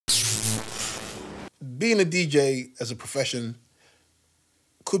being a DJ as a profession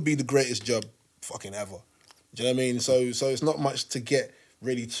could be the greatest job fucking ever. Do you know what I mean? So it's not much to get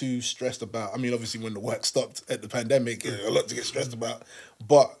really too stressed about. I mean, obviously when the work stopped at the pandemic, a lot to get stressed about.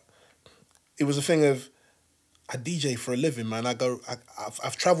 But it was a thing of, I DJ for a living, man.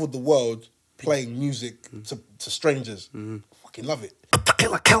 I've traveled the world playing music to strangers. Fucking love it.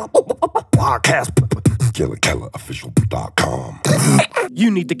 Killa Kela podcast. KillaKelaOfficial.com.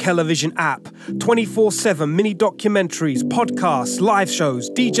 You need the KELAVISION app. 24/7 mini documentaries, podcasts, live shows,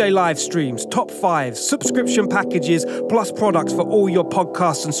 DJ live streams, top fives, subscription packages, plus products for all your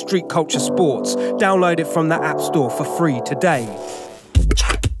podcasts and street culture sports. Download it from the App Store for free today.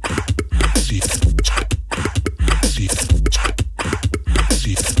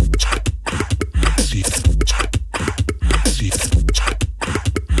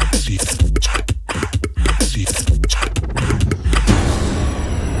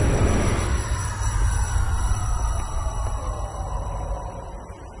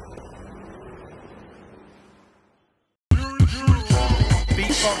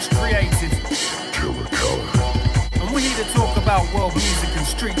 Beatbox created. Killa Kela. And we're here to talk about world music and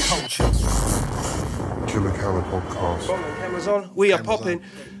street culture. Killa Kela podcast. Cameras on. We are popping.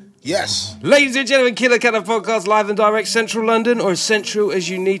 Yes. Ladies and gentlemen, Killa Kela podcast live and direct, Central London, or as central as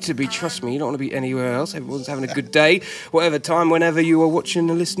you need to be. Trust me, you don't want to be anywhere else. Everyone's having a good day, whatever time, whenever you are watching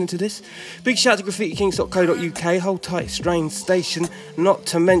and listening to this. Big shout to graffitikings.co.uk, hold tight, strange station. Not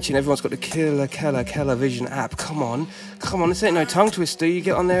to mention, everyone's got the Killa Kela KELAVISION app. Come on, this ain't no tongue twister. You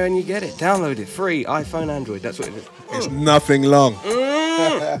get on there and you get it. Download it, free, iPhone, Android. That's what it is. It's nothing long.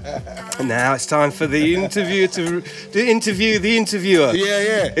 And now it's time for the interview to interview the interviewer.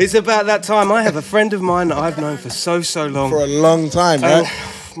 Yeah. It's about that time. I have a friend of mine that I've known for so long. For a long time, right?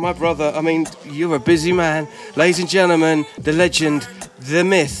 My brother, I mean, you're a busy man. Ladies and gentlemen, the legend, the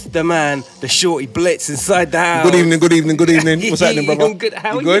myth, the man, the Shortee Blitz inside the house. Good evening. What's happening, brother? I'm good.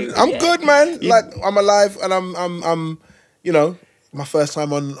 How are good? you? I'm good, man. Like, I'm alive and I'm you know, my first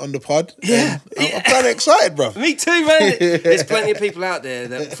time on the pod. Yeah. I'm kind of excited, bro. Me too, man. There's plenty of people out there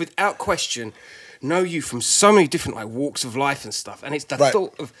that, without question, know you from so many different like walks of life and stuff. And it's the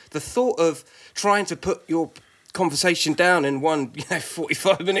thought of trying to put your conversation down in one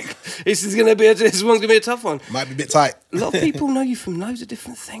 45-minute. This one's gonna be a tough one. Might be a bit tight. A lot of people know you from loads of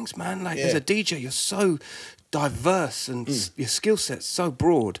different things, man. Like as a DJ, you're so diverse and your skill set's so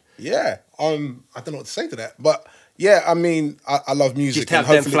broad. Yeah. I don't know what to say to that, but. Yeah, I mean, I love music. Just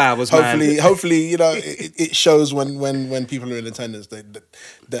have them flowers, man. Hopefully, you know, it shows when people are in attendance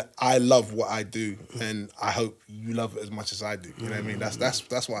that I love what I do, and I hope you love it as much as I do. You know what I mean? That's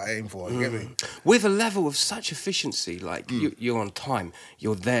what I aim for. You get me? With a level of such efficiency, like you're on time,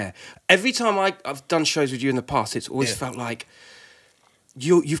 you're there. Every time I've done shows with you in the past, it's always felt like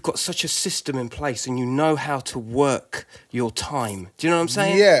you've got such a system in place, and you know how to work your time. Do you know what I'm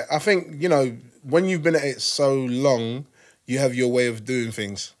saying? Yeah, I think when you've been at it so long, you have your way of doing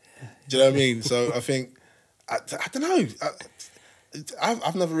things. Do you know what I mean? So I think, I don't know.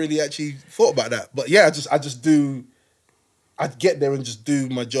 I've never really actually thought about that. But yeah, I just do, I'd get there and just do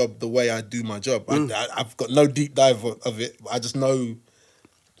my job the way I do my job. I've got no deep dive of it. But I just know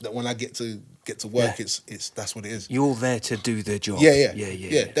that when I get to work, it's that's what it is. You're there to do the job. Yeah,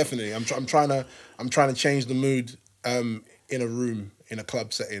 definitely. I'm trying to change the mood in a room, in a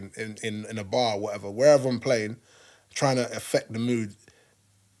club setting, in a bar, whatever, wherever I'm playing, trying to affect the mood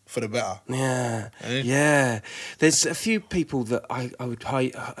for the better. Yeah. There's a few people that I would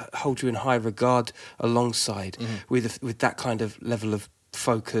hold you in high regard alongside with that kind of level of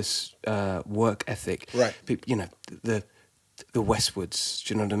focus, work ethic. Right. People, you know, the Westwoods,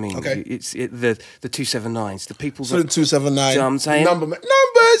 do you know what I mean? Okay. It's the 279s, the people. So the 279. Do you know what I'm saying?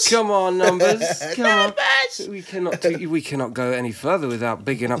 Numbers. Come on, numbers. Come on. We cannot go any further without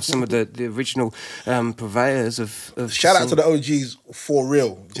bigging up some of the original purveyors of. Shout out to the OGs for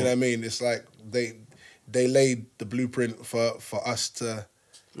real. Do you know what I mean? It's like they laid the blueprint for us to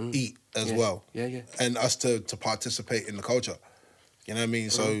eat as well. Yeah. And us to participate in the culture. You know what I mean?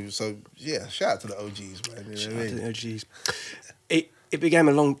 So yeah, shout out to the OGs, man. You know Shout what I out to mean? the OGs. It began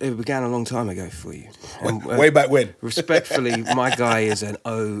a long time ago for you. Way back when. Respectfully, my guy is an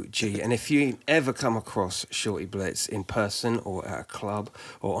OG, and if you ever come across Shortee Blitz in person or at a club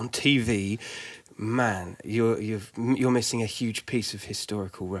or on TV, man, you're missing a huge piece of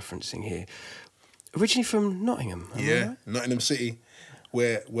historical referencing here. Originally from Nottingham. Am I right? Nottingham City.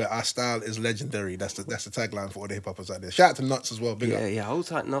 Where our style is legendary. That's the tagline for all the hip hoppers out there. Shout out to Nuts as well. Big up. Yeah. Hold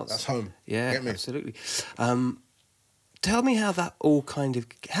tight, Nuts. That's home. Yeah, Get me? absolutely. Tell me how that all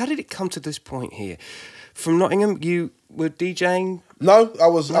how did it come to this point here? from Nottingham, you were DJing. No, I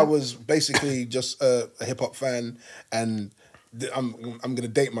was basically just a hip hop fan, and I'm gonna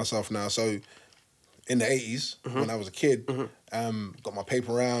date myself now. So in the 80s, when I was a kid, got my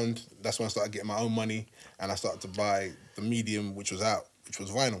paper round. That's when I started getting my own money, and I started to buy the medium which was out, which was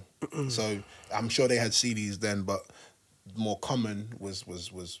vinyl. So I'm sure they had CDs then, but more common was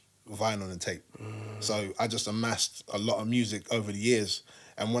vinyl and tape. So I just amassed a lot of music over the years.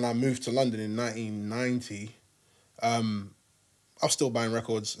 And when I moved to London in 1990, I was still buying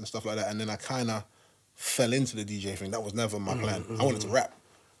records and stuff like that. And then I kind of fell into the DJ thing. That was never my plan. I wanted to rap.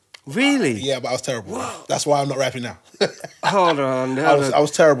 Really? Yeah, but I was terrible. That's why I'm not rapping now. Hold on. I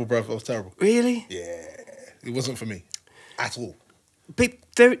was terrible, bro. I was terrible. Really? Yeah, it wasn't for me at all. But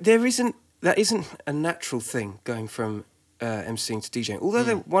there isn't a natural thing going from MCing to DJing. Although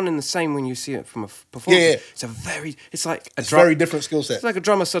they're one and the same when you see it from a performance. Yeah. It's like a It's very different skill set. It's like a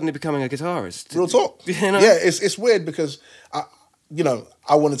drummer suddenly becoming a guitarist. Real talk. You know? Yeah, it's weird because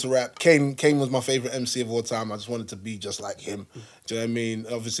I wanted to rap. Kane was my favorite MC of all time. I just wanted to be just like him. Do you know what I mean?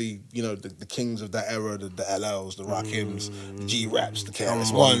 Obviously, the kings of that era, the LLs, the Rakims, the G-Raps, the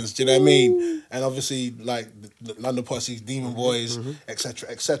KRS Ones. Do you know what I mean? And obviously, like the London Posse, Demon Boys, etc.,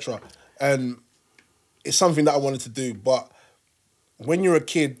 etc. And it's something that I wanted to do. But when you're a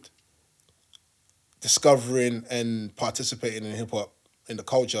kid, discovering and participating in hip hop, in the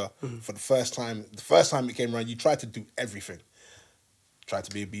culture for the first time it came around, you tried to do everything. Tried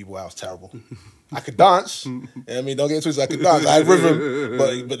to be a b-boy, I was terrible. I could dance. You know what I mean? Don't get it twisted, I could dance. I had rhythm,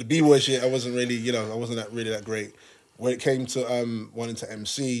 but the b-boy shit, I wasn't really, I wasn't really that great. When it came to wanting to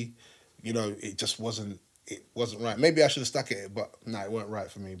MC, it just wasn't right. Maybe I should have stuck at it, but nah, it weren't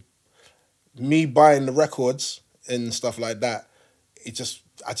right for me. Me buying the records and stuff like that, I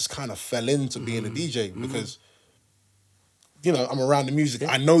just kind of fell into being a DJ because I'm around the music.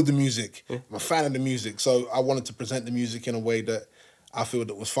 I know the music. I'm a fan of the music. So I wanted to present the music in a way that I feel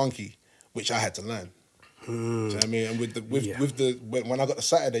that was funky, which I had to learn. Do you know what I mean? And when I got the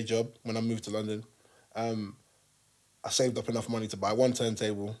Saturday job, when I moved to London, I saved up enough money to buy one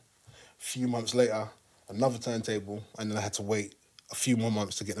turntable. A few months later, another turntable, and then I had to wait a few more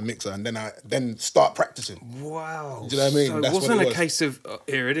months to get the mixer, and then start practicing. Wow. Do you know what I mean? So That's it wasn't what it a was. case of,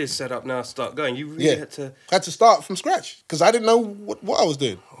 here it is, set up now, start going. You really had to... I had to start from scratch because I didn't know what I was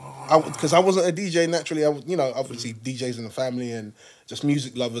doing. Because I wasn't a DJ naturally. I was, obviously DJs in the family and just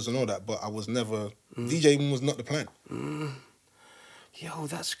music lovers and all that, but I was never... DJing was not the plan. Yo,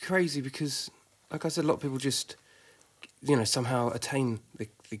 that's crazy because, like I said, a lot of people just, somehow attain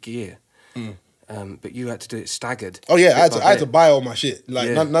the gear. But you had to do it staggered. Oh yeah, I had to buy all my shit.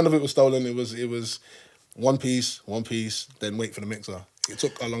 Like none of it was stolen. It was one piece, then wait for the mixer. It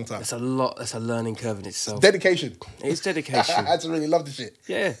took a long time. That's a lot. That's a learning curve in itself. Dedication. It's dedication. I had to really love the shit.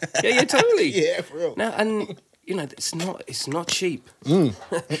 Yeah, totally. Yeah, for real. Now, and it's not cheap.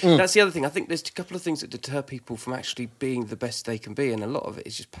 That's the other thing. I think there's a couple of things that deter people from actually being the best they can be, and a lot of it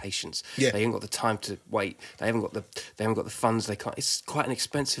is just patience. Yeah. They haven't got the time to wait. They haven't got the funds. They can't. It's quite an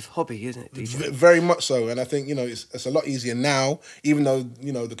expensive hobby, isn't it, DJ? Very much so. And I think it's a lot easier now, even though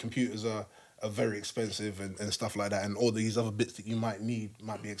the computers are very expensive and stuff like that, and all these other bits that you might need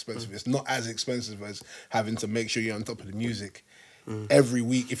might be expensive. It's not as expensive as having to make sure you're on top of the music every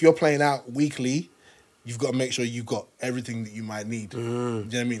week. If you're playing out weekly, you've got to make sure you've got everything that you might need. Do you know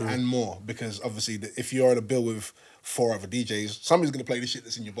what I mean? And more, because obviously if you're on a bill with 4 other DJs, somebody's going to play the shit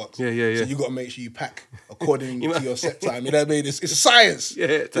that's in your box. Yeah. So you got to make sure you pack according to your set time. You know what I mean? It's a science.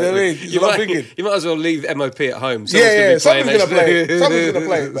 Yeah, totally. You know what I mean? You might as well leave MOP at home. Somebody's going to play it. Somebody's going to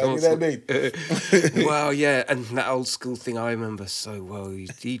play it, man. Someone's You know what I mean? Well, yeah, and that old school thing I remember so well, these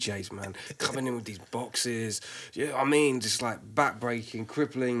DJs, man, coming in with these boxes, just like back-breaking,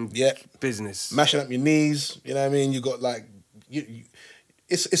 crippling business. Mashing up your knees, you know what I mean? You got like,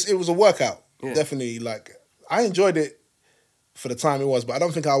 it was a workout, definitely. Like, I enjoyed it for the time it was, but I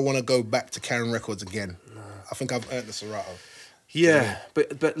don't think I want to go back to carrying records again. No. I think I've earned the Serato. Yeah,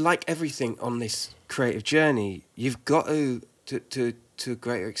 but like everything on this creative journey, you've got to a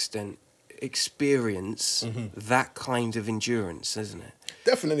greater extent experience that kind of endurance, isn't it?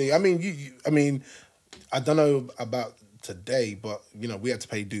 Definitely. I mean, I don't know about today, but we had to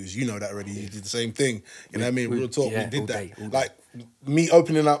pay dues. You know that already. You did the same thing. You know what I mean? Real talk. We did that. Like me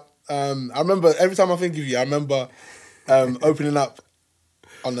opening up. I remember every time I think of you, I remember opening up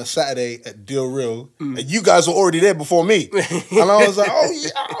on a Saturday at Deal Real, and you guys were already there before me. And I was like,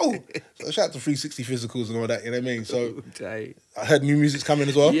 So shout out to 360 Physicals and all that, you know what I mean? So I heard new music's coming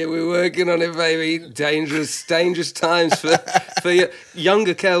as well. Yeah, we're working on it, baby. Dangerous times for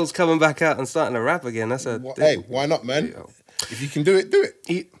younger Kel's coming back out and starting to rap again. That's Hey, why not, man? If you can do it, do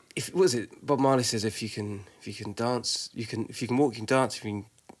it. if was it Bob Marley says if you can dance, you can, if you can walk, you can dance, if you can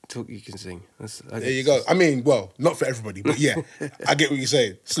talk, you can sing. There you go. I mean, well, not for everybody, but yeah, I get what you're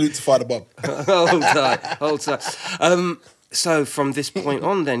saying. Salute to Father Bob. Hold tight. So from this point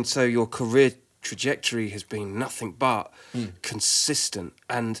on, then, so your career trajectory has been nothing but consistent,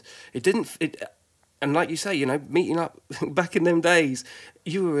 and and like you say, you know, meeting up back in them days,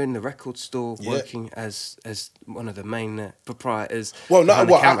 you were in the record store working as one of the main proprietors. Well,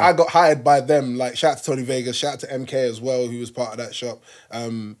 I got hired by them. Like, shout out to Tony Vegas, shout out to MK as well, who was part of that shop.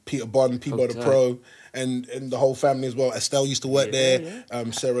 Peter Bond, Peebo the Pro, and the whole family as well. Estelle used to work there.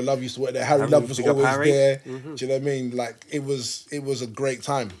 Sarah Love used to work there. Harry Love was always there. Do you know what I mean? Like, it was a great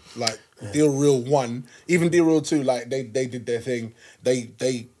time. Like, Deal Real 1, even Deal Real 2, like, they did their thing. They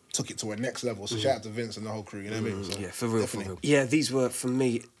took it to a next level. So shout out to Vince and the whole crew, you know what I mean? So, yeah, for real, definitely. For real. Yeah, these were, for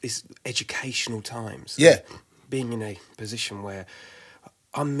me, it's educational times. Yeah. Being in a position where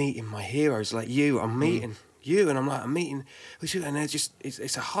I'm meeting my heroes like you, I'm meeting you, and I'm meeting with you, and they're just,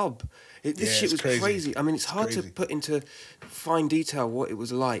 it's a hub. This shit was crazy. I mean, it's hard to put into fine detail what it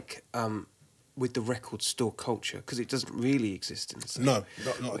was like with the record store culture, because it doesn't really exist in the States. No,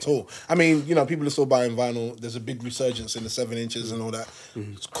 not at all. I mean, you know, people are still buying vinyl. There's a big resurgence in the 7 inches and all that.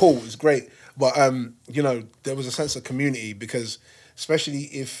 It's cool, it's great. But, you know, there was a sense of community, because especially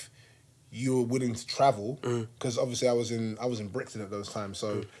if you were willing to travel, because obviously I was in Brixton at those times,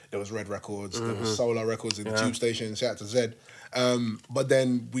 so there was Red Records, there was Solar Records in the Tube Station, shout out to Zed. But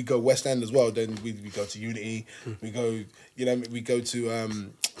then we go West End as well. Then we go to Unity. We go, you know, we go to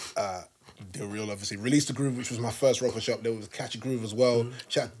Deal Real, obviously. Release the Groove, which was my first record shop. There was Catch a Groove as well.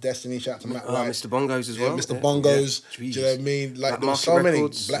 Shout out to Destiny, shout out to Matt White. Mr. Bongos as well. Mr. Bongos. Do you know what I mean? Like, Black there was so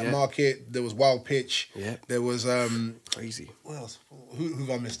Records, many. Black Market. There was Wild Pitch. Yeah. There was crazy. What else? Who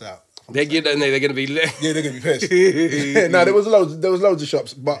have I missed out? They're going to be lit. Yeah, they're gonna be pissed. No, there was loads of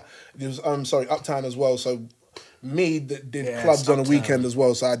shops, but there was Uptown as well. So me that did clubs on a weekend as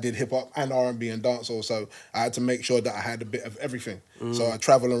well, so I did hip hop and R&B and dancehall. So I had to make sure that I had a bit of everything. So I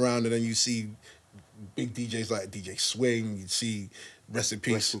travel around, and then you see big DJs like DJ Swing. You'd see Rest in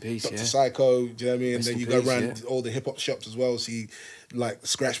Peace, Dr. Psycho. Do you know what I mean? And then you go around all the hip hop shops as well. See like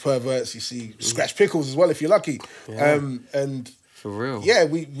Scratch Perverts. You see Scratch Pickles as well if you're lucky. And for real. Yeah,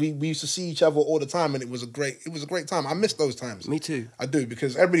 we used to see each other all the time, and it was a great time. I miss those times. Me too. I do,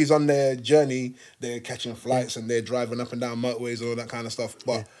 because everybody's on their journey, they're catching flights and they're driving up and down motorways and all that kind of stuff.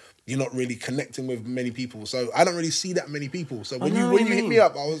 But you're not really connecting with many people. So I don't really see that many people. So when you hit me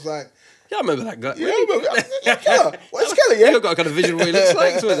up, I was like, yeah, I remember that guy. Yeah, I remember Killa. What's Killa, yeah? You've got a kind of vision of what he looks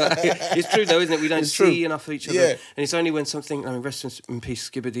like. It's true, though, isn't it? We don't see enough of each other. And it's only when something, I mean, rest in peace,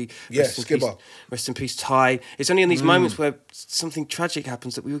 Skibbity. Rest in peace, Ty. It's only in these moments where something tragic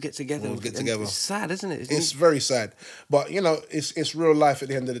happens that we will get together. It's sad, isn't it? It's very sad. But, you know, it's real life at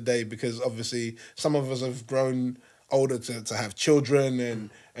the end of the day, because obviously some of us have grown older to have children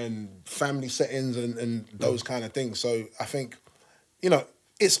and family settings and those kind of things. So I think, you know,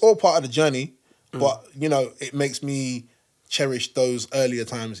 it's all part of the journey, but, you know, it makes me cherish those earlier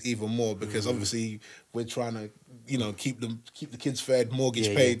times even more, because obviously we're trying to, you know, keep the kids fed,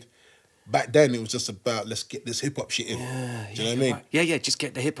 mortgage paid. Back then it was just about, let's get this hip hop shit in. Do you know what I mean? Right. Yeah, just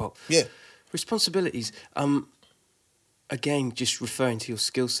get the hip hop. Yeah. Responsibilities. Again, just referring to your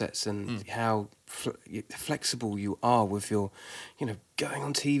skill sets and how flexible you are with your, you know, going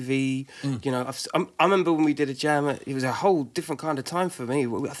on TV. You know, I remember when we did a jam, it was a whole different kind of time for me.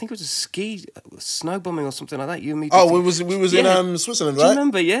 I think it was a snow bombing or something like that. You and me. Oh, we was in Switzerland, right? Do you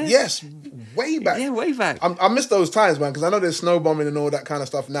remember? Yeah. Yes, way back. Yeah, way back. I miss those times, man, because I know there's snow bombing and all that kind of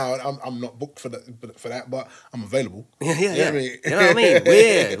stuff now. And I'm not booked for that, but I'm available. Yeah. You know what I mean? You know what I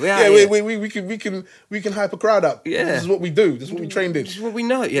mean? We can hype a crowd up. Yeah, this is what we do. This is what we trained in. This is what we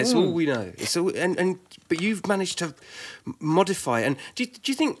know. Yeah, it's all we know. But you've managed to modify. And do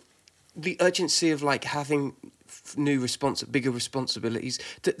you think the urgency of like having bigger responsibilities,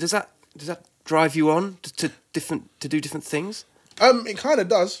 does that drive you on to do different things? It kind of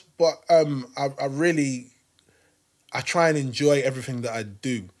does, but I try and enjoy everything that I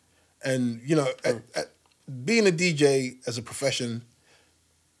do, and you know, being a DJ as a profession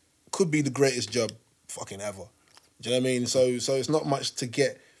could be the greatest job fucking ever. Do you know what I mean? So it's not much to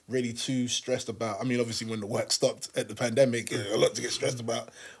get really too stressed about. I mean, obviously when the work stopped at the pandemic, a lot to get stressed about,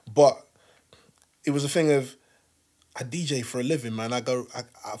 but it was a thing of, I DJ for a living, man.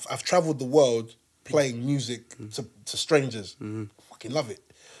 I've traveled the world playing music to strangers. Fucking love it.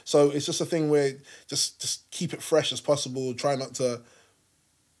 So it's just a thing where just keep it fresh as possible. Try not to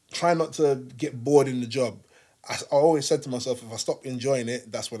get bored in the job. I always said to myself, if I stop enjoying it,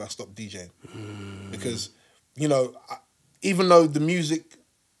 that's when I stop DJing. Because, you know, even though the music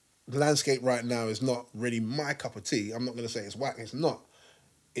the landscape right now is not really my cup of tea. I'm not going to say it's whack. It's not.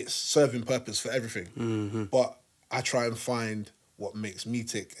 It's serving purpose for everything. But I try and find what makes me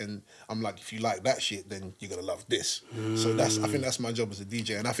tick, and I'm like, if you like that shit, then you're gonna love this. So I think that's my job as a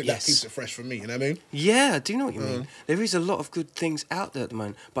DJ, and I think that keeps it fresh for me. You know what I mean? Yeah, I do know what you mean. There is a lot of good things out there at the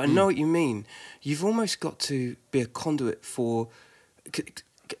moment, but I know what you mean. You've almost got to be a conduit for.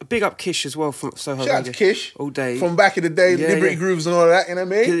 Big up Kish as well from Soho. Shout out to Kish all day from back in the day, Liberty Grooves and all of that. You know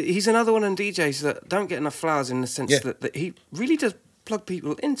what I mean? He's another one of them DJs that don't get enough flowers in the sense that he really does plug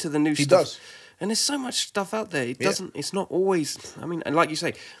people into the new stuff. He does. And there's so much stuff out there. It doesn't. It's not always. I mean, and like you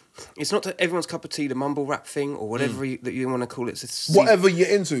say, it's not everyone's cup of tea. The mumble rap thing or whatever that you want to call it. Whatever you're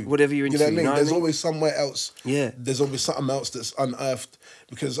into. Whatever you're into. You know what I mean? There's always somewhere else. Yeah. There's always something else that's unearthed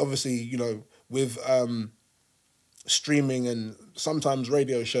because obviously, you know, with streaming and sometimes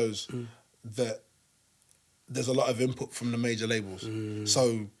radio shows, that there's a lot of input from the major labels.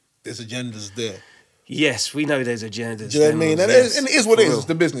 So there's agendas there. Yes, we know there's agendas. Do you know what I mean? And it is what it is. It's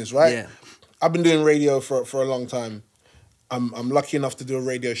the business, right? Yeah. I've been doing radio for a long time. I'm lucky enough to do a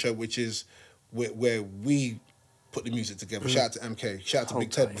radio show which is where we put the music together. Shout out to MK. Shout out to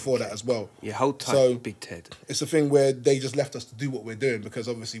Big Ted before that as well. Yeah, hold tight, so Big Ted. It's a thing where they just left us to do what we're doing because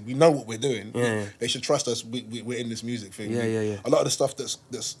obviously we know what we're doing. Yeah. They should trust us. We're in this music thing. Yeah. A lot of the stuff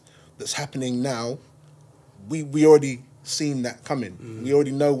that's happening now, we already seen that coming. We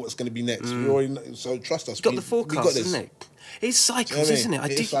already know what's going to be next. We already know, so trust us. You've got the forecast, isn't it? It's cycles, isn't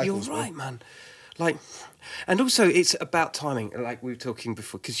it? You're right, man. Like, and also it's about timing. Like we were talking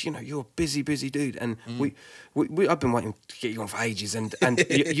before, because you know you're a busy dude, and I've been waiting to get you on for ages, and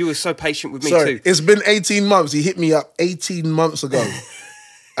you were so patient with me too. It's been 18 months. He hit me up 18 months ago.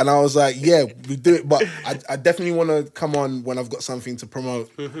 And I was like, yeah, we do it, but I definitely want to come on when I've got something to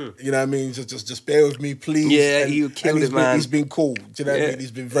promote. You know what I mean? Just bear with me, please. Yeah, you killed it, man. He's been cool. Do you know what I mean? He's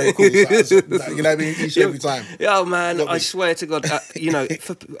been very cool. You know what I mean? Each every time. Oh man, I swear to God, you know,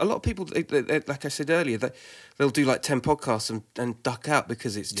 for a lot of people, like I said earlier, they'll do like 10 podcasts and duck out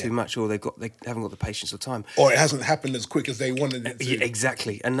because it's too much, or they haven't got the patience or time, or it hasn't happened as quick as they wanted it to. Yeah,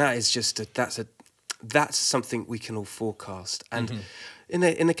 exactly, and that is just that's something we can all forecast. And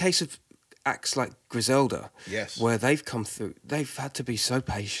in the case of acts like Griselda, where they've come through, they've had to be so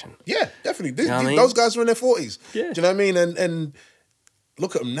patient. Yeah, definitely. Those guys are in their 40s. Yeah. Do you know what I mean? And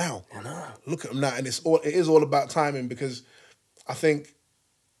look at them now. I know. Look at them now, and it is all about timing because I think,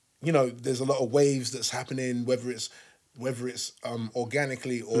 you know, there's a lot of waves that's happening, whether it's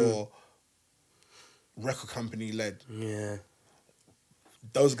organically or record company led. Yeah.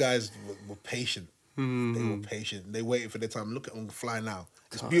 Those guys were patient. They were patient. They waited for their time. Look at them fly now.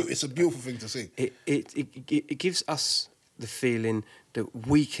 It's a beautiful thing to see. It gives us the feeling that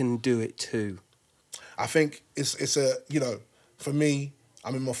we can do it too. I think it's a, you know, for me,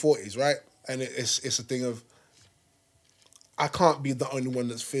 I'm in my 40s, right? And it's a thing of, I can't be the only one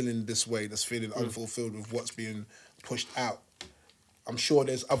that's feeling this way, that's feeling unfulfilled with what's being pushed out. I'm sure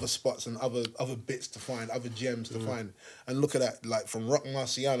there's other spots and other bits to find, other gems to find. And look at that, like from Rock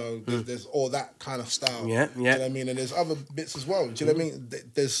Marciano, there's all that kind of style. Yeah. Do you know what I mean? And there's other bits as well. Do you know what I mean?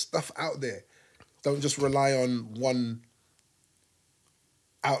 There's stuff out there. Don't just rely on one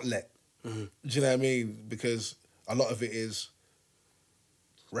outlet. Do you know what I mean? Because a lot of it is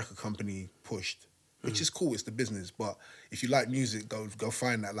record company pushed, which is cool. It's the business. But if you like music, go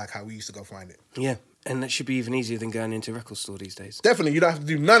find that like how we used to go find it. Yeah. And that should be even easier than going into a record store these days. Definitely, you don't have to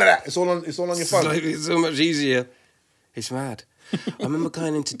do none of that. It's all on your phone. It's so much easier. It's mad. I remember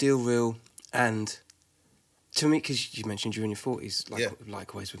going into Deal Real, and to me, because you mentioned you're in your 40s,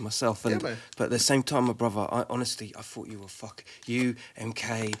 likewise with myself. And, but at the same time, my brother, I thought you were you,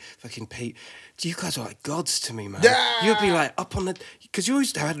 MK, fucking Pete. You guys are like gods to me, man. Yeah. You'd be like up on the, because you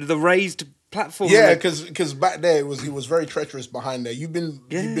always had the raised platform. Yeah, because back there it was very treacherous behind there. You've been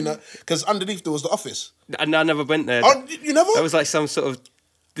because underneath there was the office. And I never went there. Oh, you never? That was like some sort of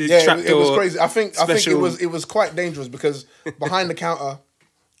it was crazy. I think it was quite dangerous because behind the counter,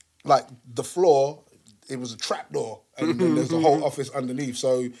 like the floor, it was a trap door, and then there's the whole office underneath.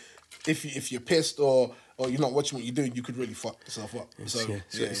 So if you're pissed or you're not watching what you're doing, you could really fuck yourself up.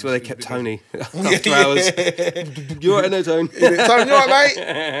 It's where they kept Tony after hours. You all right there, Tone? Tone, you all right,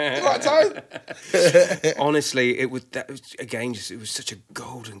 mate? You all right, Tone? Honestly, it was such a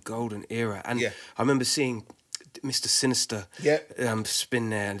golden era. And I remember seeing Mr. Sinister spin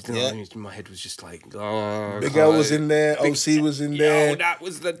there, and my head was just like, oh. Big L was in there, OC was in there. Oh, that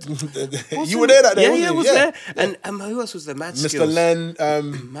was the... You were there that day, I was there. And who else was there? Mad Skills. Mr.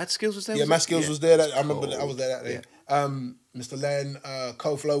 Len. Mad Skills was there? Yeah, Mad Skills was there. I remember I was there that day. Mr. Len,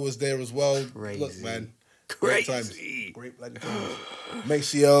 Koflo was there as well. Crazy. Look, man. Great times. Great bloody times.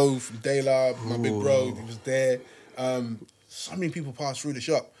 Maceo from De La, my big bro, he was there. So many people passed through the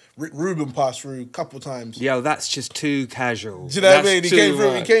shop. Rick Rubin passed through a couple times. Yo, that's just too casual. Do you know what I mean? That's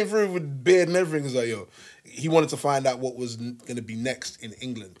He came through with beard and everything. He was like, yo, he wanted to find out what was going to be next in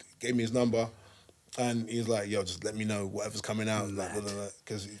England. Gave me his number. And he was like, yo, just let me know whatever's coming out.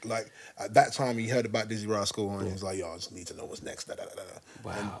 Because like at that time, he heard about Dizzy Rascal. And he was like, yo, I just need to know what's next.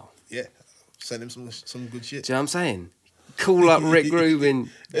 Wow. And yeah, sent him some good shit. Do you know what I'm saying? Call up Rick Rubin.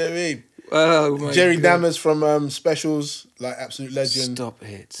 You know what I mean? Oh my Jerry God. Dammers from Specials, like absolute legend. Stop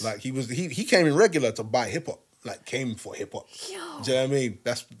hits. Like he came in regular to buy hip hop. Like came for hip hop. Do you know what I mean?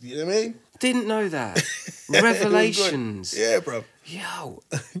 That's you know what I mean? Didn't know that. Revelations. Yeah, bro. Yo.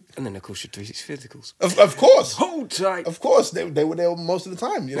 And then of course your 360 physicals. Of course. Hold tight. Of course. They were there most of the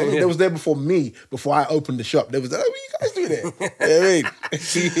time. You know, they was there before me, before I opened the shop. They was like, oh, what you guys do there?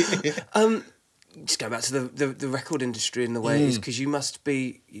 You know what I mean? Just go back to the record industry in the way it is, because you must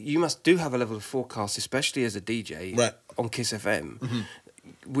do have a level of forecast, especially as a DJ Right. on Kiss FM,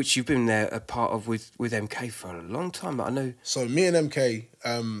 which you've been there a part of with MK for a long time. But I know. So me and MK,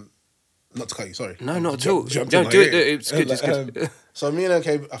 not to cut you, sorry. No, not at all. Jumped No, in my do it. ear. It's good. It's good. So me and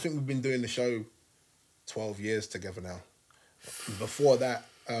MK, I think we've been doing the show 12 years together now. Before that,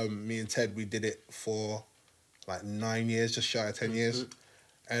 me and Ted, we did it for like 9 years, just shy of 10 years.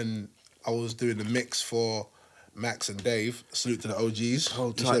 And I was doing the mix for Max and Dave. Salute to the OGs.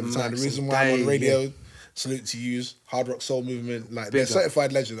 Hold Each tight, and every time. Max The reason and why I'm on Dave, radio, yeah. salute to you, Hard Rock Soul Movement. Like Big they're up.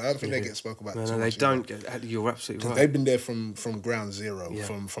 certified legends. I don't think they get spoken about. No, too they much don't. anymore. You're absolutely right. They've been there from ground zero, Yeah.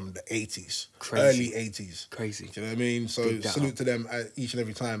 from the 80s, Crazy. early 80s. Crazy. Do you know what I mean? So Big that salute up. to them each and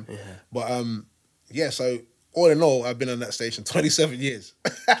every time. Yeah. But yeah, so all in all, I've been on that station 27 years.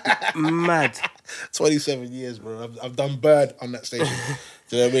 Mad. 27 years, bro. I've done Bird on that station.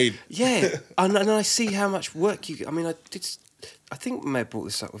 Do you know what I mean? Yeah, and I see how much work you. I mean, I think I may have brought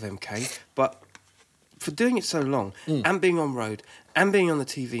this up with MK, but for doing it so long and being on road and being on the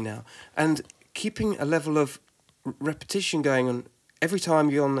TV now and keeping a level of repetition going on every time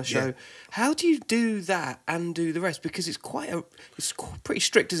you're on the show, Yeah. how do you do that and do the rest? Because it's pretty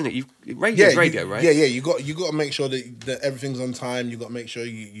strict, isn't it? Radio's radio, right? Yeah. You got to make sure that everything's on time. You got to make sure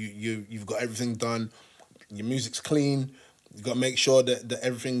you've got everything done. Your music's clean. You got to make sure that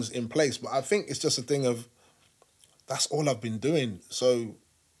everything's in place. But I think it's just a thing of that's all I've been doing. So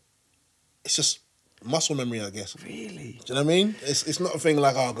it's just muscle memory, I guess. Really? Do you know what I mean? It's not a thing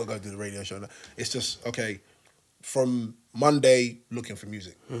like, oh, I've got to go do the radio show. It's just, okay, from Monday, looking for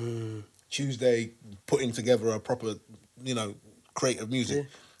music. Tuesday, putting together a proper, creative music. Yeah.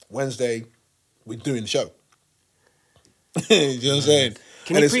 Wednesday, we're doing the show. You know what I'm saying?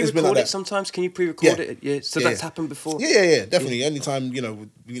 Can And you it's been pre-record like it that. sometimes? Can you pre-record Yeah. it? Yeah. So Yeah, that's yeah. happened before? Yeah, definitely. Anytime,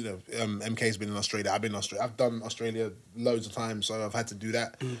 MK's been in Australia, I've been in Australia. I've done Australia loads of times, so I've had to do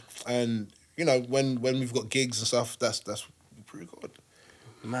that. And, when we've got gigs and stuff, that's pretty good.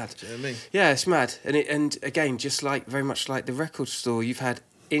 Mad. Do you know what I mean? Yeah, it's mad. And again, just like very much like the record store, you've had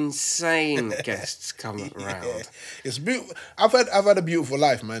insane guests come around. Yeah. It's beautiful. I've had a beautiful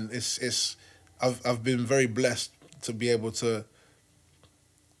life, man. I've been very blessed to be able to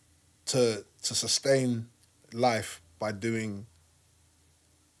sustain life by doing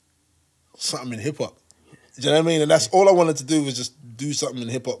something in hip hop. Do you know what I mean? And that's all I wanted to do was just do something in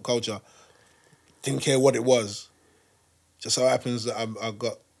hip hop culture. Didn't care what it was. Just so happens that I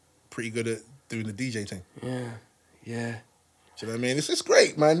got pretty good at doing the DJ thing. Yeah. Do you know what I mean? It's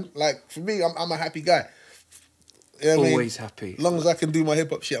great, man. Like for me, I'm a happy guy. You know what I mean? Always happy. As long as I can do my hip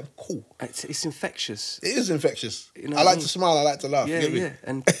hop shit, I'm cool. It's infectious. It is infectious. You know I what like I mean? to smile. I like to laugh. Yeah, You get me? yeah.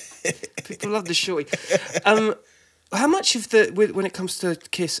 And people love the shorty. How much of when it comes to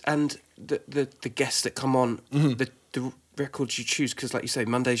Kiss and the guests that come on, the records you choose, because like you say,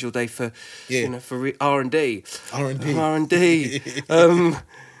 Monday's your day for for R&D. R&D.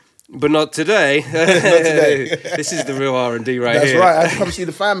 But not today. Not today. This is the real R&D right That's here. right. I have to come see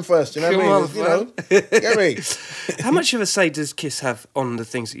the fam first. You know what I mean? Come on, Get me? How much of a say does Kiss have on the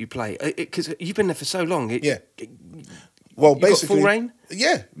things that you play? Because you've been there for so long. Yeah. Well, You got basically, full reign?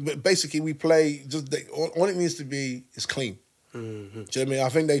 Yeah, but basically we play all it needs to be is clean. Do you know what I mean? I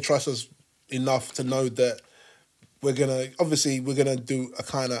think they trust us enough to know that we're gonna do a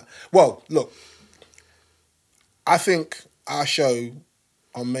kind of look. I think our show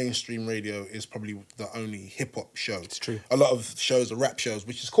on mainstream radio is probably the only hip hop show. It's true. A lot of shows are rap shows,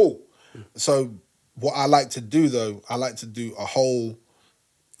 which is cool. So what I like to do though, I like to do a whole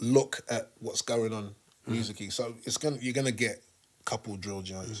look at what's going on musically. So you're gonna get couple drill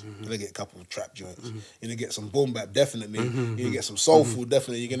joints. You're gonna get a couple trap joints. You're gonna get some boom bap, definitely. You're gonna get some soulful,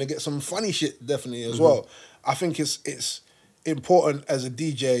 definitely. You're gonna get some funny shit, definitely as well. I think it's important as a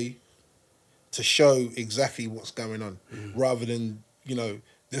DJ to show exactly what's going on, rather than, you know,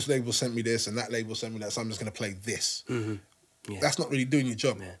 this label sent me this and that label sent me that, so I'm just gonna play this. That's not really doing your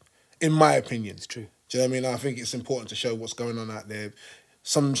job, in my opinion. It's true. Do you know what I mean? I think it's important to show what's going on out there.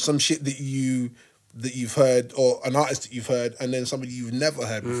 Some shit that you've heard, or an artist that you've heard, and then somebody you've never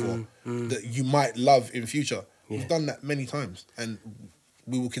heard before that you might love in future. We've done that many times, and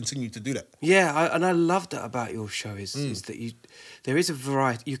we will continue to do that. Yeah, and I love that about your show is that there is a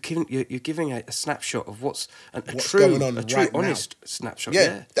variety. You're giving a snapshot of what's true, going on a true, right honest snapshot.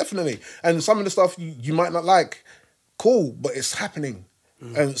 Yeah, definitely. And some of the stuff you might not like, cool, but it's happening,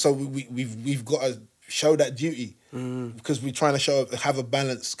 and so we've got to show that duty because we're trying to have a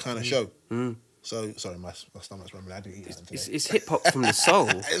balanced kind of show. So sorry, my stomach's rumbling. I didn't eat that today. It's hip hop from the soul.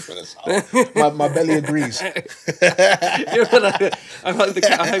 It's from the soul. My belly agrees. I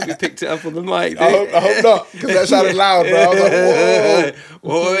hope you picked it up on the mic. I hope not, because that sounded loud, bro. I was like,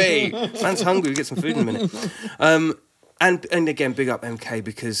 whoa. Boy, man's hungry. We get some food in a minute. And again, big up MK,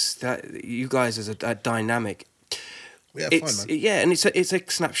 because you guys as a dynamic. We have fun, man. Yeah, and it's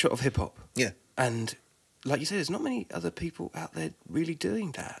a snapshot of hip hop. Yeah. And like you said, there's not many other people out there really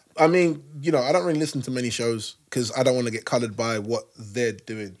doing that. I mean, you know, I don't really listen to many shows because I don't want to get coloured by what they're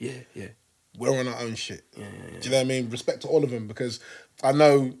doing. Yeah, yeah. We're on our own shit. Yeah. Do you know what I mean? Respect to all of them, because I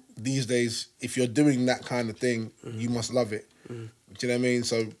know these days, if you're doing that kind of thing, you must love it. Do you know what I mean?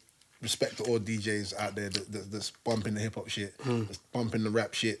 So respect to all DJs out there that's bumping the hip hop shit, that's bumping the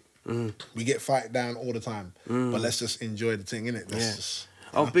rap shit. We get fight down all the time, but let's just enjoy the thing, innit? Just,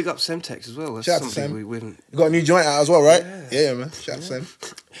 big up Semtex as well. That's shout out to something Sem. we haven't. You got a new joint out as well, right? Yeah, man. Shout out to Sem.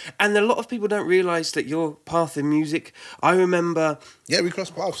 And a lot of people don't realise that your path in music. I remember. Yeah, we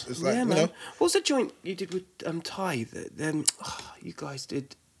crossed paths. It's like, Yeah, you man. know. What was the joint you did with Ty? You guys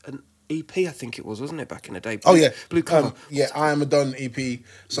did an EP, I think it was, wasn't it, back in the day? Blue Cover. I Am a Don EP.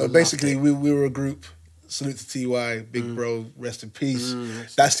 So basically, we were a group. Salute to TY, Big Bro, rest in peace.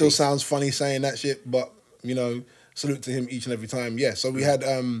 That still sounds funny saying that shit, but you know, salute to him each and every time. Yeah, so we had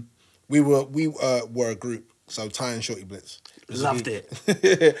we were a group. So Ty and Shortee Blitz. Loved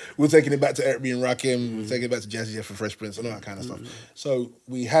it. We're taking it back to Eric B and Rakim. We're taking it back to Jazzy Jeff and Fresh Prince and all that kind of stuff. So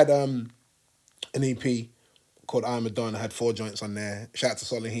we had an EP called I Am a Don. I had 4 joints on there. Shout out to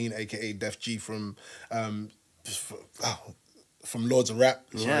Solaheen, aka Def G from Lords of Rap.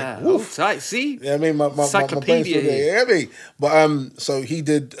 Tight. See, yeah, I mean, my encyclopedia. Yeah, I mean, but so he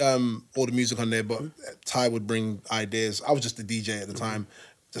did all the music on there, but Ty would bring ideas. I was just the DJ at the time,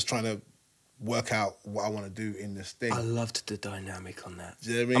 just trying to work out what I want to do in this thing. I loved the dynamic on that.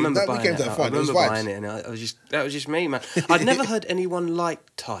 Do you know what I mean? I remember buying it. I remember buying it, and that was just me, man. I'd never heard anyone like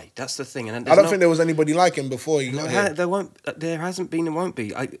Ty. That's the thing, and I don't think there was anybody like him before he got here. There hasn't been and won't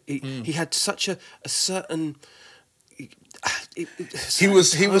be. He had such a certain. He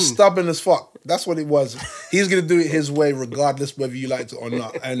was stubborn as fuck. That's what it was. He's gonna do it his way, regardless whether you liked it or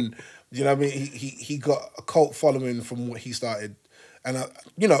not. And you know what I mean. He got a cult following from what he started. And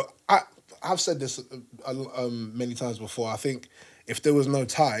I've said this many times before. I think if there was no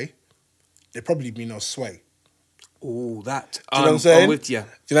Ty, there'd probably be no Sway. Oh, that. Do you know what I'm saying? I'm with you. Do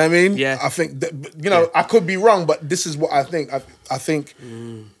you know what I mean? Yeah. I think I could be wrong, but this is what I think. I think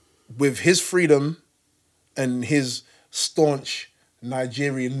with his freedom and his staunch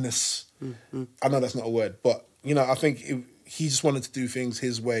Nigerianness, I know that's not a word, but I think he just wanted to do things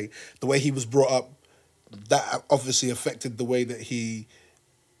his way, the way he was brought up. That obviously affected the way that his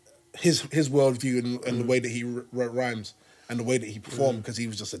worldview and the way that he wrote rhymes and the way that he performed, because he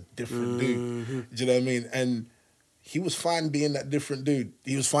was just a different dude. Do you know what I mean? And he was fine being that different dude.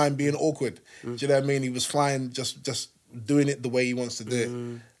 He was fine being awkward. Do you know what I mean? He was fine just doing it the way he wants to do it.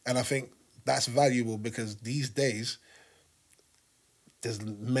 And I think that's valuable, because these days there's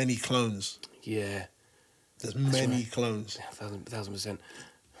many clones. Yeah. There's many clones. 1,000%.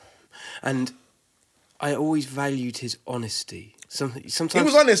 And I always valued his honesty. Sometimes he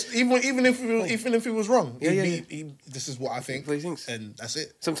was honest, even if he was wrong. Yeah. This is what I think, What he thinks. and that's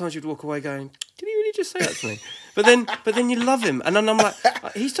it. Sometimes you'd walk away going, "Did he really just say that to me?" But then you love him, and then I'm like,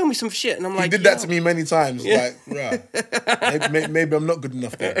 he's told me some shit, and I'm like, He did that to me many times. Like, bruh, maybe I'm not good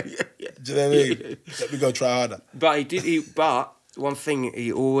enough there. Do you know what I mean? Let me go try harder. But But one thing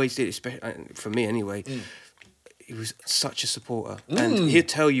he always did, especially for me anyway. He was such a supporter, and he'd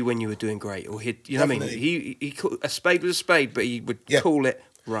tell you when you were doing great, or you know what I mean. He a spade was a spade, but he would call it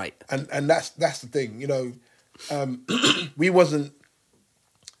right. And that's the thing, we wasn't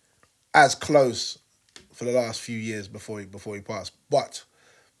as close for the last few years before he passed. But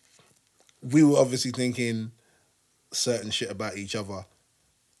we were obviously thinking certain shit about each other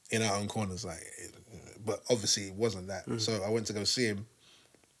in our own corners, like. But obviously it wasn't that. So I went to go see him.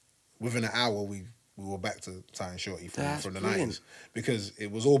 Within an hour, we were back to tying Shortee from the 90s because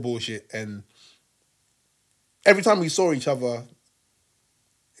it was all bullshit. And every time we saw each other,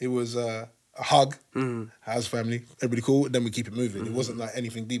 it was a hug. How's family? Everybody cool? And then we keep it moving. It wasn't like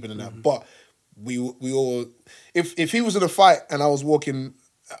anything deeper than that. But we all, if he was in a fight and I was walking,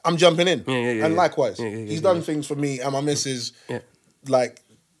 I'm jumping in. And likewise, he's done things for me and my missus. Like,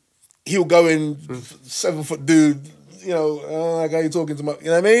 he'll go in 7 foot dude, you know, like how you talking to my, you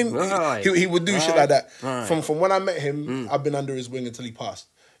know what I mean? Right. He would do shit like that. Right. From when I met him, I've been under his wing until he passed.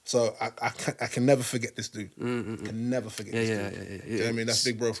 So I can never forget this dude. Can never forget this dude. You know what I mean? That's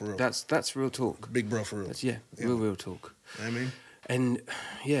big bro for real. That's real talk. Big bro for real. That's, real talk. You know what I mean? And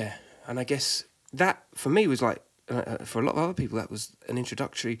and I guess that for me was like, for a lot of other people, that was an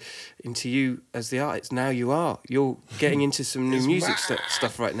introductory into you as the artist. Now you're getting into some new music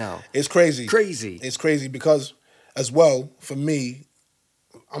stuff right now. It's crazy. Crazy. It's crazy because, as well, for me,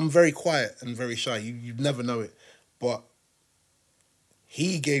 I'm very quiet and very shy. You never know it. But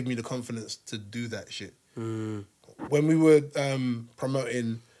he gave me the confidence to do that shit. When we were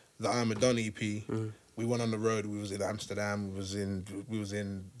promoting the I'm a Don EP, we went on the road. We was in Amsterdam. We was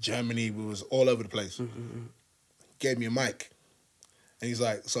in Germany. We was all over the place. Gave me a mic. And he's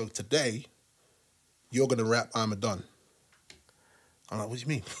like, so today, you're going to rap I'm a Don. I'm like, what do you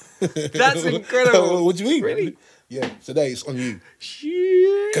mean? That's incredible. What do you mean? Really? Yeah, today it's on you.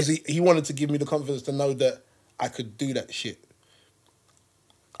 Shit. Because he wanted to give me the confidence to know that I could do that shit.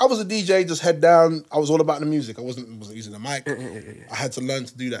 I was a DJ, just head down. I was all about the music. I wasn't using the mic. I had to learn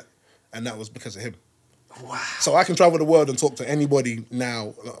to do that. And that was because of him. Wow. So I can travel the world and talk to anybody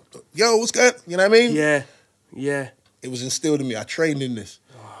now. Yo, what's good? You know what I mean? Yeah. It was instilled in me. I trained in this.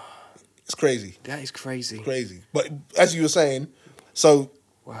 It's crazy. That is crazy. Crazy. But as you were saying, so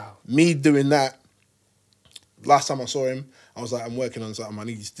me doing that, last time I saw him, I was like, I'm working on something. I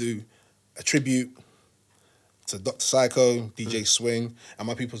need to do a tribute to Dr. Psycho, DJ Swing, and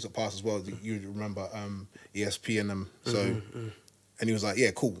my peoples that passed as well. You remember ESP and them. So, and he was like,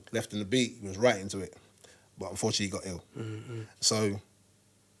 yeah, cool. Left in the beat. He was right into it. But unfortunately, he got ill. So,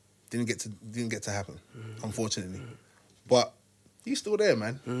 didn't get to happen, unfortunately. But he's still there,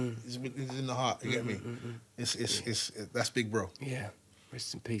 man. He's in the heart. You get me? It's that's big, bro. Yeah.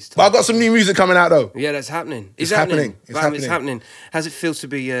 Rest in peace. Tom. But I got some new music coming out though. Yeah, that's happening. It's happening. It's happening. How's it feel to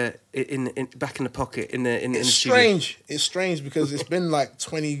be in back in the pocket in the It's studio? strange. It's strange because it's been like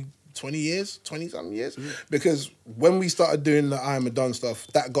 20 years, 20-something years. Because when we started doing the I Am a Don stuff,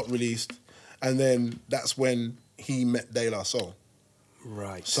 that got released, and then that's when he met De La Soul.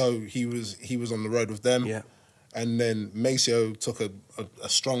 Right. So he was on the road with them. Yeah. And then Maceo took a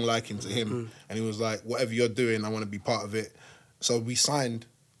strong liking to him, and he was like, whatever you're doing, I want to be part of it. So we signed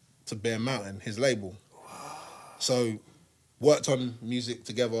to Bear Mountain, his label. Wow. So worked on music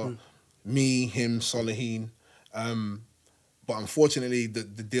together, me, him, Solaheen. But unfortunately, the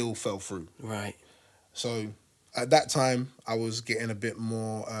deal fell through. Right. So at that time, I was getting a bit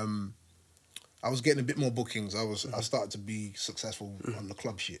more. Bookings. I started to be successful on the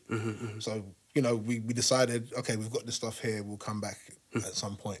club shit. So we decided, okay, we've got this stuff here. We'll come back at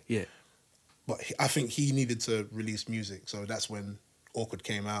some point. Yeah. But I think he needed to release music, so that's when Awkward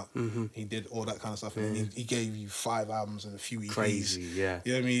came out. He did all that kind of stuff, and he gave you 5 albums and a few EPs. Crazy, yeah.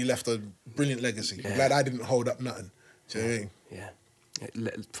 You know what I mean? He left a brilliant legacy. I'm glad I didn't hold up nothing. Do you know what I mean? Yeah.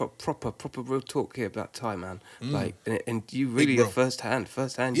 Proper real talk here about time, man. Like, and you really are first hand.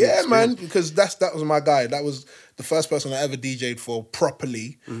 Yeah, man, because that was my guy. That was the first person I ever DJ'd for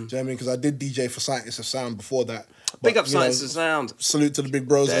properly. Do you know what I mean? Because I did DJ for Scientists of Sound before that. Big up Scientists of Sound. Salute to the big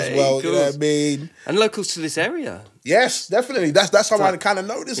bros as well. You know what I mean? And locals to this area. Yes, definitely. That's how I kind of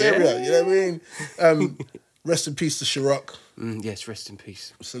know this area. You know what I mean? Rest in peace to Chirac. Yes, rest in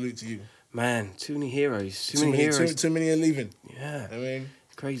peace. Salute to you. Man, too many heroes. Too many heroes. Too many are leaving. Yeah. I mean,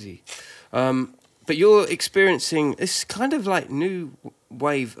 crazy. But you're experiencing this kind of like new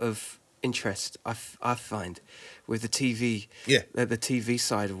wave of interest, I find, with the TV. Yeah. The TV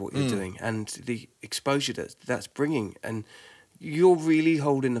side of what you're doing and the exposure that's bringing. And you're really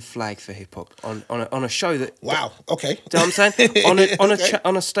holding the flag for hip hop on a show that. Wow. Okay. Do you know what I'm saying?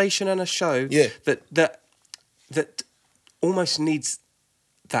 on a station and a show. Yeah. That almost needs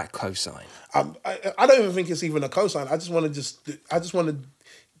that cosign. I don't even think it's even a cosign. I just want to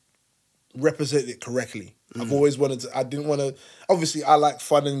represent it correctly. I've always wanted to. I didn't want to. Obviously, I like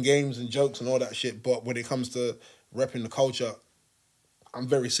fun and games and jokes and all that shit. But when it comes to repping the culture, I'm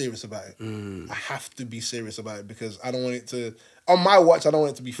very serious about it. I have to be serious about it because I don't want it to. On my watch, I don't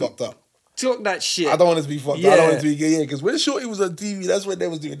want it to be fucked up. Talk that shit. I don't want it to be fucked up. I don't want it to be because when Shortee was on TV, that's when they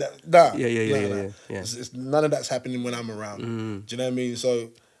was doing that. Nah, Yeah. It's none of that's happening when I'm around. Do you know what I mean? So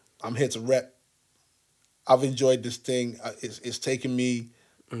I'm here to rep. I've enjoyed this thing. It's taken me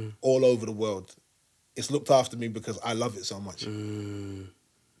all over the world. It's looked after me because I love it so much. Do you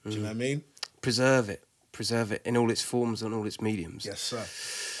know what I mean? Preserve it in all its forms and all its mediums. Yes, sir.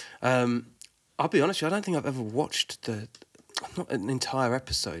 I'll be honest with you, I don't think I've ever watched not an entire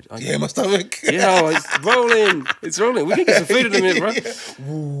episode. Yeah, my stomach. It's rolling. We can get some food in a minute,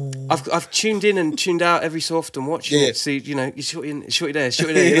 bro. I've tuned in and tuned out every so often watching it. See, you know, you're shorty there,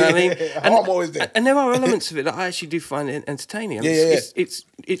 you know what I mean? And, I'm always there. And there are elements of it that I actually do find entertaining. I mean, it's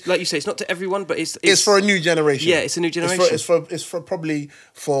like you say, it's not to everyone, but it's for a new generation. Yeah, it's a new generation. It's for probably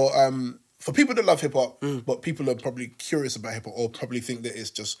for people that love hip hop, but people are probably curious about hip hop or probably think that it's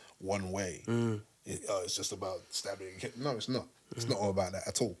just one way. It's just about stabbing. No, it's not. It's not all about that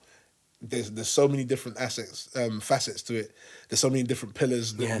at all. There's so many different facets to it. There's so many different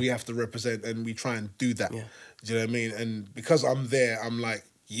pillars that we have to represent, and we try and do that. Yeah. Do you know what I mean? And because I'm there, I'm like,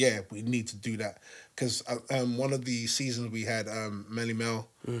 yeah, we need to do that. Because one of the seasons we had Melly Mel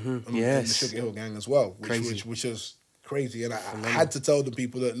and the Sugar Hill Gang as well, which was crazy. And I had to tell the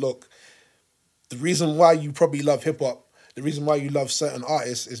people that, look, the reason why you probably love hip hop, the reason why you love certain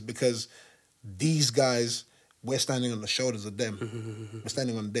artists is because these guys, we're standing on the shoulders of them. We're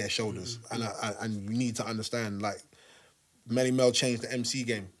standing on their shoulders. And you need to understand, like, Melly Mel changed the MC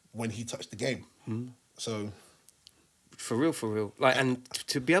game when he touched the game. So... For real. Like, and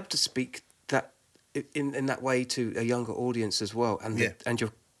to be able to speak that in that way to a younger audience as well, and and your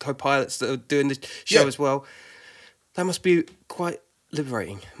co-pilots that are doing the show as well, that must be quite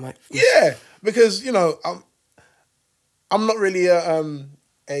liberating. Yeah, because, you know, I'm not really what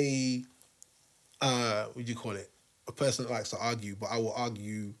do you call it? A person that likes to argue, but I will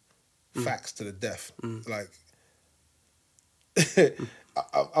argue facts to the death. Like,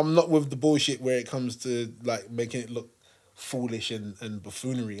 I'm not with the bullshit where it comes to, like, making it look foolish and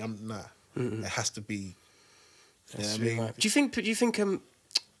buffoonery. It has to be. You know what I mean? Right. Do you think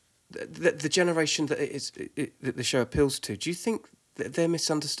the generation that the show appeals to? Do you think that they're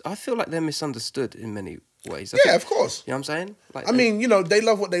misunderstood? I feel like they're misunderstood in many ways. Of course. You know what I'm saying? Like, I mean, you know, they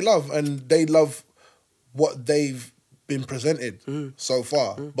love what they love, and they love what they've been presented so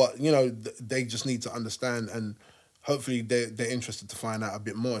far. But, you know, they just need to understand, and hopefully they're interested to find out a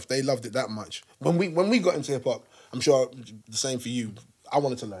bit more. If they loved it that much, when we got into hip hop, I'm sure the same for you. I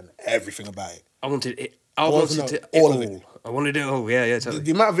wanted to learn everything about it. I wanted it. I wanted all of it. I wanted it all. Yeah, totally.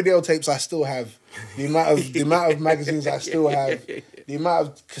 The amount of videotapes I still have, the amount of magazines I still have, the amount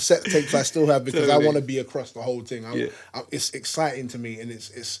of cassette tapes I still have, because I want to be across the whole thing. It's exciting to me, and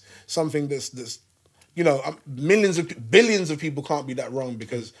it's something that's you know, billions of people can't be that wrong,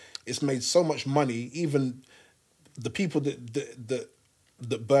 because it's made so much money. Even the people that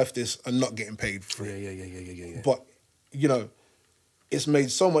birthed this are not getting paid for it. Yeah. But, you know, it's made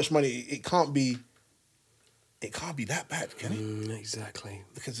so much money. It can't be that bad, can it? Exactly.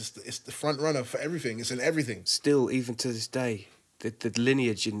 Because it's the front runner for everything. It's in everything. Still, even to this day, the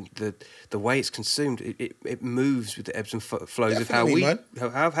lineage and the way it's consumed, it moves with the ebbs and flows Definitely,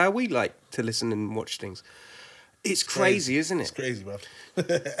 of how we like to listen and watch things. It's crazy, isn't it? It's crazy, bro.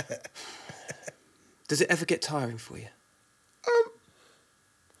 Does it ever get tiring for you? I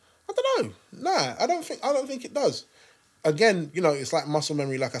don't know. Nah, I don't think it does. Again, you know, it's like muscle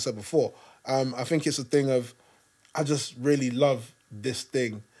memory, like I said before. I think it's a thing of, I just really love this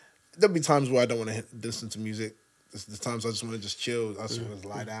thing. There'll be times where I don't want to listen to music. There's times I just want to just chill. I just want to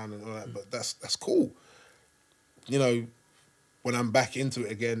lie down and all that. But that's cool. You know, when I'm back into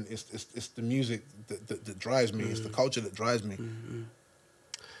it again, it's the music that drives me. It's the culture that drives me.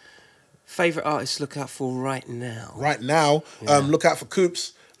 Favourite artists to look out for right now? Right now, look out for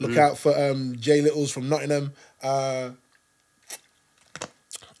Coops. Look out for Jay Littles from Nottingham.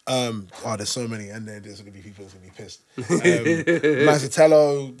 There's so many, and there's gonna be people that's gonna be pissed.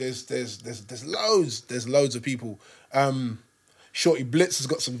 Mazzatello, there's loads of people. Shortee Blitz has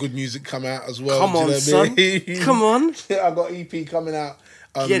got some good music come out as well. Come on, son. Come on. Yeah, I got EP coming out.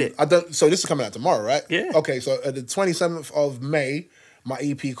 Get it. So this is coming out tomorrow, right? Yeah. Okay, so the 27th of May, my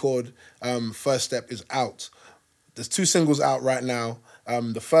EP called First Step is out. There's 2 singles out right now.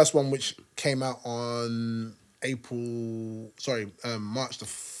 The first one, which came out on March the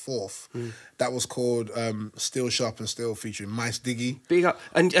 4th, that was called Still Sharp and Still, featuring Mice Diggy. Big up.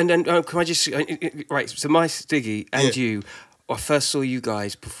 And can I just... right, so Mice Diggy and you, I first saw you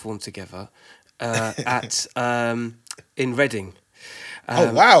guys perform together at in Reading.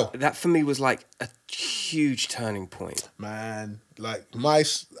 Oh, wow. That for me was like a huge turning point. Man, like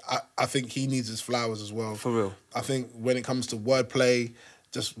Mice, I think he needs his flowers as well. For real. I think when it comes to wordplay,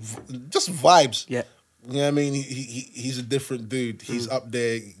 just vibes. Yeah. You know what I mean? He's a different dude. He's up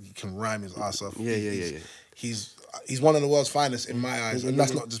there. He can rhyme his ass off. Yeah. He's one of the world's finest in my eyes, and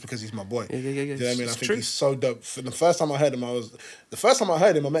that's not just because he's my boy. Yeah. Do you know what I mean? It's I think true. he's so dope. For the first time I heard him,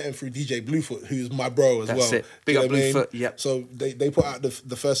 I met him through DJ Bluefoot, who's my bro as well. That's it. Big Do you up know what I mean? Bluefoot, yep. So they put out the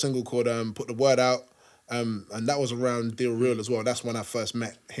first single called "Put the Word Out," and that was around Deal Real as well. That's when I first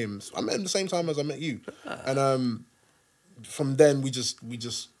met him. So I met him the same time as I met you, and from then we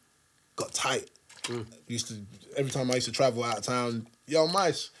just got tight. Every time I used to travel out of town, yo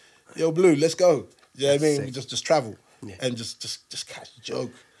Mice, yo Blue, let's go. You know what I mean? Sick. We just travel and just catch the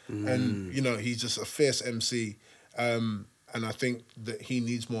joke. Mm. And you know, he's just a fierce MC, and I think that he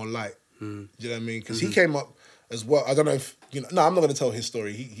needs more light. Mm. Do you know what I mean? Because Mm-hmm. he came up as well. I don't know if you know. No, I'm not going to tell his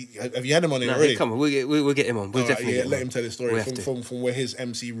story. Have you had him on here No, already? come on, we'll get him on. We'll All right, definitely get let him tell his story We have to. from where his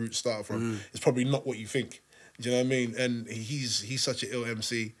MC roots start from. It's probably not what you think. Do you know what I mean? And he's such an ill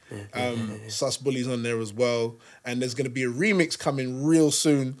MC. Sus Bully's on there as well. And there's going to be a remix coming real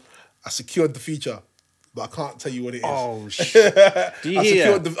soon. I secured the feature, but I can't tell you what it is. Oh, shit. Do you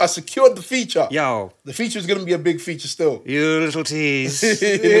hear? I secured the feature. Yo. The feature is going to be a big feature still. You little tease.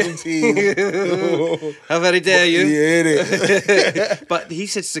 Little tease. How very dare you? Yeah, it is. But he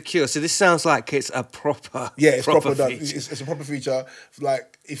said secure, so this sounds like it's a proper Yeah, it's proper done. feature. It's a proper feature.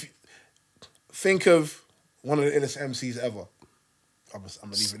 Like, if you think of one of the illest MCs ever, I'm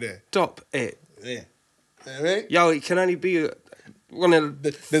gonna leave it there. Stop it. Yeah. You know what I mean? Yo, it can only be one of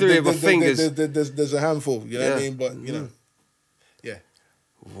the three of our fingers. There's a handful, you know what I mean? But, you know, yeah.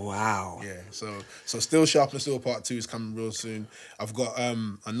 Wow. Yeah, so Still Sharp and Still Part 2 is coming real soon. I've got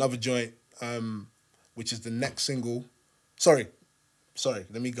another joint, which is the next single. Sorry,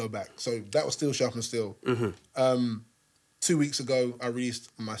 let me go back. So that was Still Sharp and Still. 2 weeks ago, I released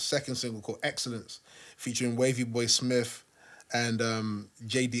my second single called Excellence, featuring Wavy Boy Smith and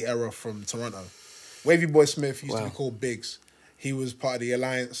JD Era from Toronto. Wavy Boy Smith used to be called Biggs. He was part of the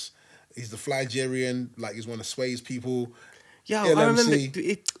Alliance. He's the Flygerian, like he's one of Sway's people. Yo, LMC. I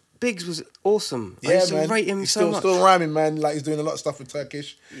remember Biggs was awesome. I used to rate him He's so much. still rhyming, man. Like he's doing a lot of stuff with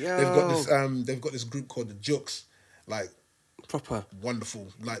Turkish. Yo. They've got this group called the Jooks. Like Proper. wonderful.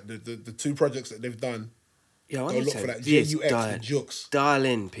 Like the two projects that they've done. Yo, I Go need look to for that. yes, JUX, the Jooks. dial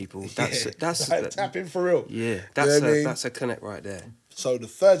in, people. That's Tap in for real. yeah. You know That's what I mean? that's a connect right there. So the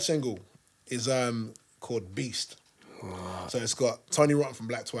third single is called Beast. So it's got Tony Rotten from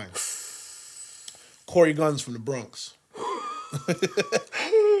Black Twang, Corey Guns from the Bronx.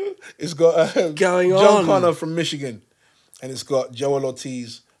 It's got Going John on. Connor from Michigan, and it's got Joel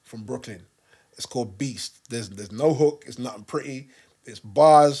Ortiz from Brooklyn. It's called Beast. There's no hook. It's nothing pretty. It's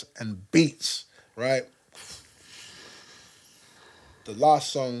bars and beats, right? The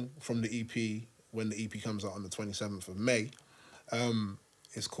last song from the EP, when the EP comes out on the 27th of May,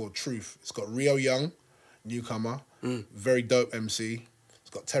 is called Truth. It's got Rio Young, newcomer, very dope MC. It's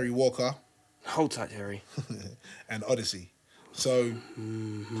got Terry Walker Hold tight, Harry. and Odyssey. So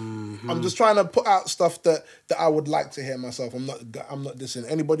I'm just trying to put out stuff that I would like to hear myself. I'm not dissing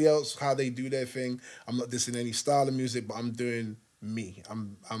anybody else how they do their thing. I'm not dissing any style of music, but I'm doing me.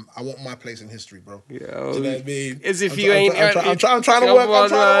 I want my place in history, bro. Yo, Do you know what I mean? as if I'm you try- ain't. I'm trying to work. I'm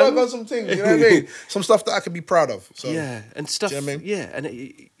trying to work on some things. You know what I mean? Some stuff that I could be proud of. So Yeah, and stuff. Do you know what I mean? Yeah,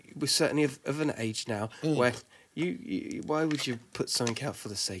 and we're certainly of an age now where you why would you put something out for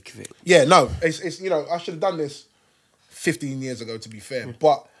the sake of it? yeah, no, it's you know I should have done this 15 years ago, to be fair,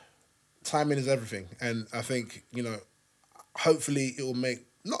 but timing is everything, and I think you know, hopefully it will make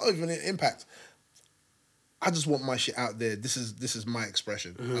not even an impact. I just want my shit out there. This is my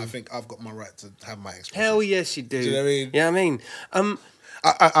expression. I think I've got my right to have my expression. Hell yes, you do. Do you know what I mean? Yeah, I mean,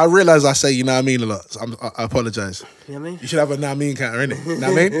 I realise I say you know what I mean a lot. So I apologise. you know what I mean? You should have a now I mean counter, innit? You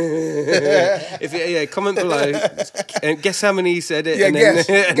know what I mean? If comment below and guess how many you said it. Yeah, and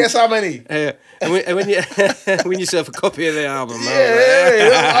then, guess how many? Yeah, and when you when you serve a copy of the album,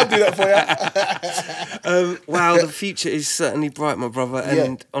 Yeah, I'll do that for you. wow, the future is certainly bright, my brother.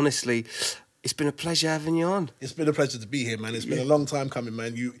 And honestly, it's been a pleasure having you on. It's been a pleasure to be here, man. It's been a long time coming,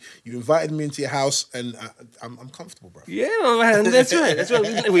 man. You invited me into your house, and I'm comfortable, bro. Yeah, man, that's right. That's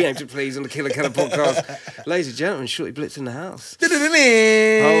right. We aim to please on the Killa Kela podcast. Ladies and gentlemen, Shortee Blitz in the house.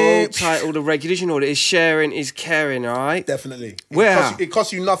 Hold tight, all the regulars. You know what it is. Sharing is caring, all right? Definitely. Where? It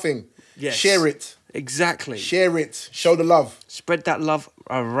costs you nothing. Yes. Share it. Exactly. Share it. Show the love. Spread that love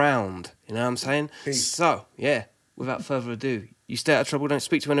around. You know what I'm saying? Peace. So, yeah. without further ado, you stay out of trouble, don't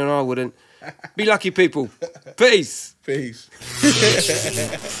speak to anyone, I wouldn't. Be lucky, people. Peace. Peace.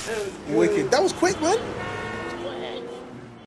 Wicked. That was quick, man.